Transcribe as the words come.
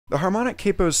The Harmonic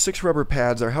Capo's 6 rubber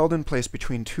pads are held in place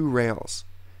between 2 rails.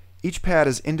 Each pad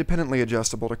is independently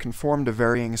adjustable to conform to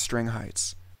varying string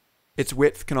heights. Its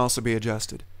width can also be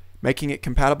adjusted, making it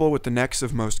compatible with the necks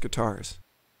of most guitars.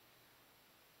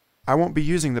 I won't be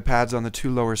using the pads on the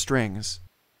 2 lower strings,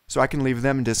 so I can leave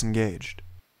them disengaged.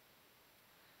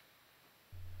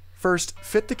 First,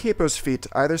 fit the capo's feet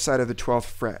to either side of the 12th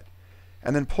fret,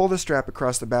 and then pull the strap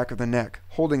across the back of the neck,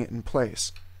 holding it in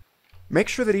place. Make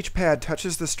sure that each pad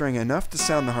touches the string enough to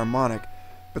sound the harmonic,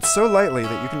 but so lightly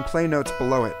that you can play notes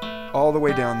below it, all the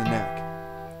way down the neck.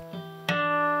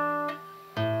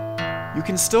 You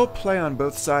can still play on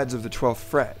both sides of the 12th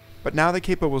fret, but now the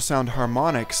capo will sound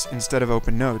harmonics instead of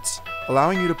open notes,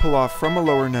 allowing you to pull off from a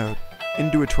lower note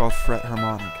into a 12th fret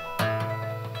harmonic.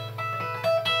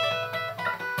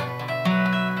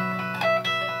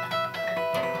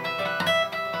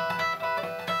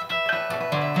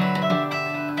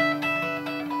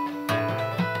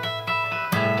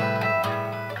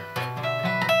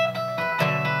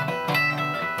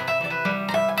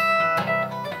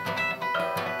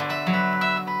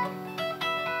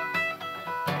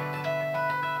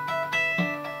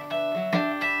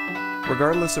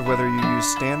 Regardless of whether you use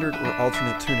standard or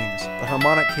alternate tunings, the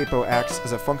harmonic capo acts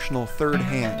as a functional third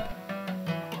hand,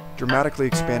 dramatically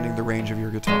expanding the range of your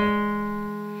guitar.